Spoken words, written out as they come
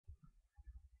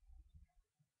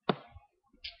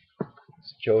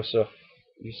Joseph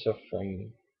Yusuf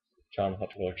from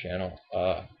JohnTheHutDweller channel.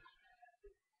 I'm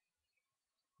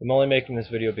only making this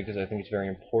video because I think it's very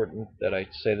important that I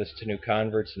say this to new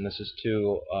converts, and this is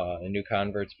to new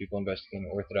converts, people investigating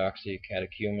orthodoxy,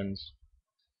 catechumens.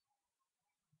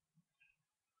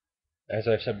 As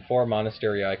I've said before,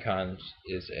 Monastery Icons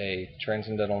is a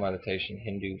transcendental meditation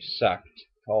Hindu sect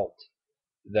cult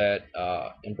that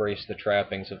embrace the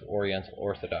trappings of Oriental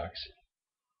Orthodoxy.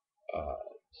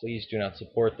 Please do not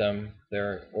support them.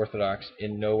 They're Orthodox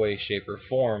in no way, shape, or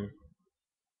form,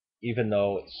 even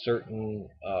though certain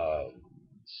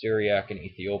Syriac and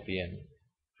Ethiopian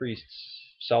priests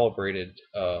celebrated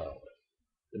the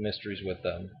mysteries with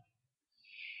them.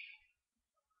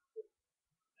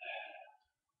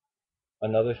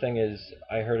 Another thing is,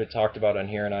 I heard it talked about on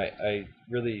here, and I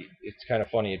really, it's kind of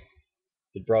funny.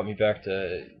 It brought me back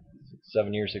to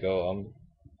 7 years ago.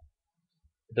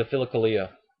 The Philokalia,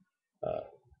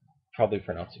 probably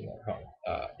pronouncing that wrong.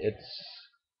 It's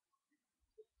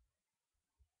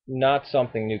not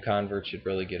something new converts should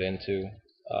really get into.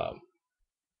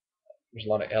 There's a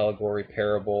lot of allegory,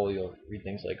 parable. You'll read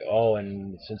things like, oh,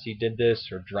 and since he did this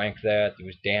or drank that, he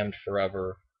was damned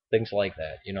forever. Things like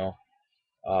that, you know.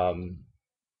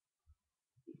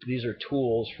 These are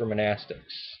tools for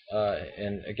monastics.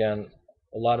 And again,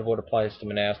 a lot of what applies to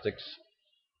monastics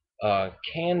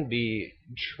can be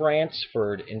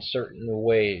transferred in certain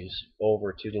ways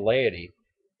over to the laity.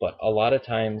 But a lot of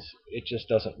times it just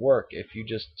doesn't work. If you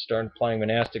just start applying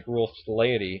monastic rules to the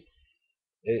laity,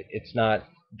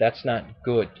 that's not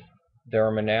good. There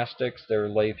are monastics, there are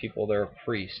lay people, there are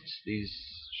priests. These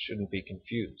shouldn't be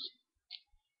confused.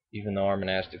 Even though our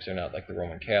monastics are not like the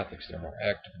Roman Catholics, they're more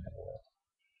active in the world.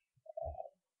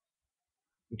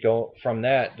 Go from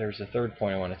that, there's a third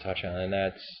point I want to touch on, and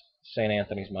that's St.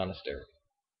 Anthony's Monastery.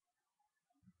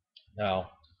 Now,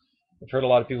 I've heard a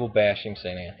lot of people bashing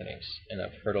St. Anthony's, and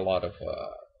I've heard a lot of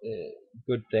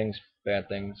good things, bad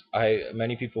things.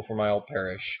 Many people from my old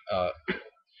parish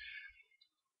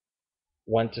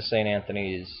went to St.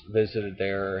 Anthony's, visited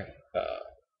there,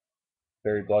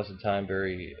 very blessed time,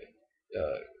 very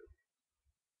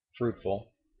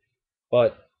fruitful.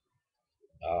 But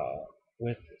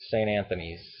with St.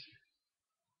 Anthony's,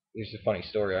 here's a funny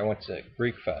story. I went to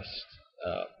Greek Fest,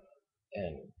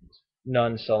 and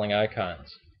nuns selling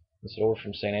icons. I said, "Oh, we're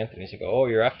from St. Anthony's." I go, "Oh,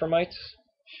 you're Ephraimites?"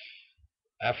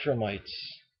 Ephraimites.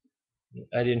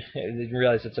 I didn't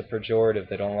realize it's a pejorative.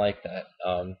 They don't like that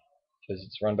because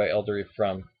it's run by Elder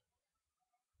Ephraim.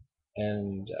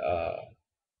 And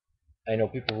I know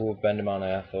people who have been to Mount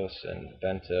Athos and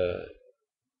been to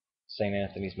St.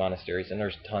 Anthony's monasteries, and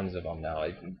there's tons of them now,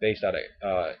 based out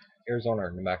of Arizona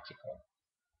or New Mexico.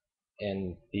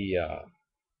 And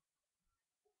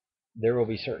there will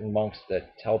be certain monks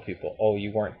that tell people, "Oh,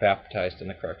 you weren't baptized in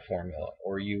the correct formula,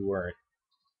 or you're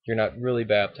not really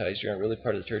baptized, you're not really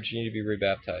part of the church, you need to be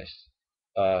rebaptized."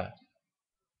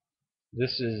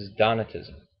 This is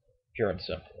Donatism, pure and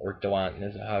simple, or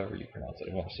Doantism, however you pronounce it.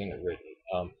 I've never seen it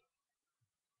written.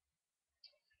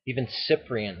 Even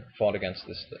Cyprian fought against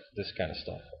this kind of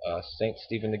stuff. Saint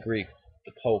Stephen the Greek,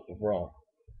 the Pope of Rome,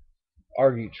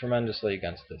 argued tremendously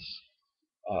against this.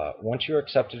 Once you're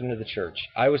accepted into the church,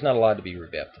 I was not allowed to be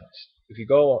rebaptized. If you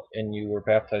go and you were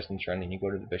baptized in Trinity, you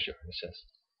go to the bishop and says,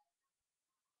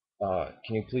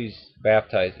 "Can you please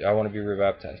baptize? I want to be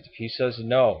rebaptized." If he says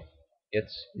no,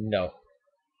 it's no.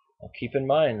 Now keep in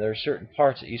mind, there are certain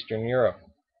parts of Eastern Europe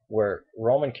where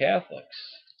Roman Catholics,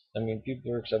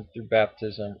 people are accepted through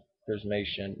baptism,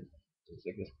 chrismation, things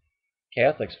like this.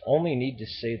 Catholics only need to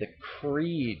say the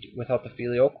creed without the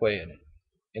filioque in it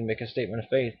and make a statement of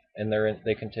faith, and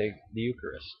they can take the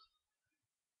Eucharist.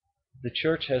 The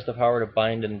church has the power to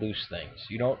bind and loose things.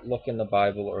 You don't look in the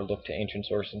Bible or look to ancient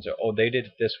sources and say, "Oh, they did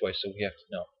it this way, so we have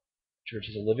to know." The church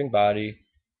is a living body,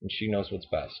 and she knows what's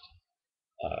best.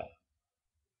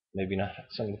 Maybe not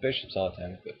some of the bishops all the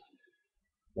time, but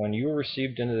when you are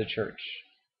received into the church,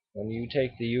 when you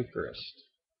take the Eucharist,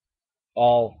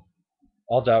 all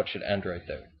doubt should end right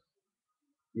there.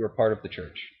 You are part of the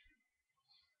church.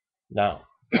 Now,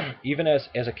 even as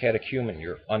a catechumen,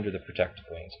 you're under the protective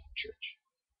wings of the church.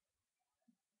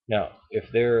 Now, if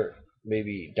there may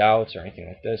be doubts or anything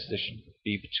like this should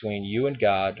be between you and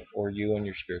God, or you and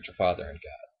your spiritual father and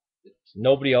God. It's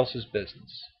nobody else's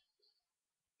business.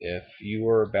 If you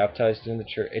were baptized in the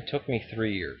church, it took me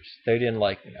 3 years. They didn't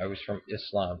like me. I was from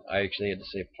Islam. I actually had to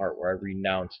say a part where I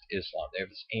renounced Islam. They have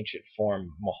this ancient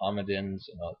form, Mohammedans,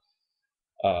 and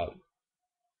all.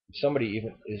 Somebody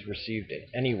even is received it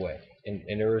anyway.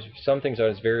 And there was some things I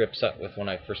was very upset with when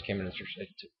I first came into the church. It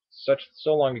took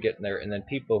so long to get in there, and then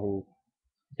people who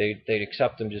they'd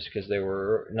accept them just because they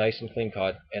were nice and clean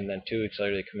cut, and then 2 weeks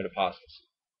later they commit apostasy.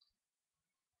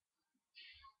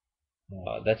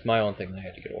 That's my own thing that I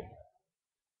had to get over.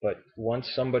 But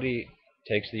once somebody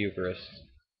takes the Eucharist,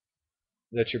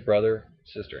 that's your brother,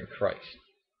 sister in Christ.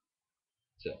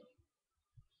 That's it.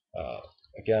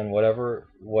 Again,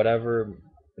 whatever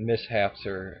mishaps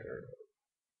or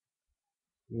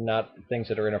not things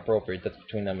that are inappropriate, that's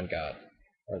between them and God,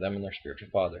 or them and their spiritual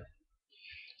father.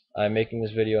 I'm making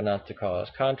this video not to cause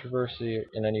controversy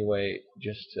in any way,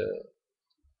 just to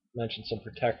mention some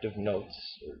protective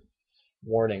notes or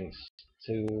warnings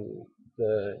to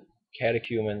the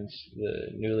catechumens, the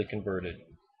newly converted.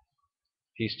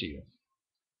 Peace to you.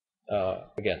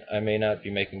 Again, I may not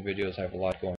be making videos. I have a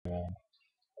lot going on.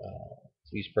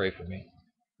 Please pray for me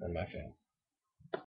and my family.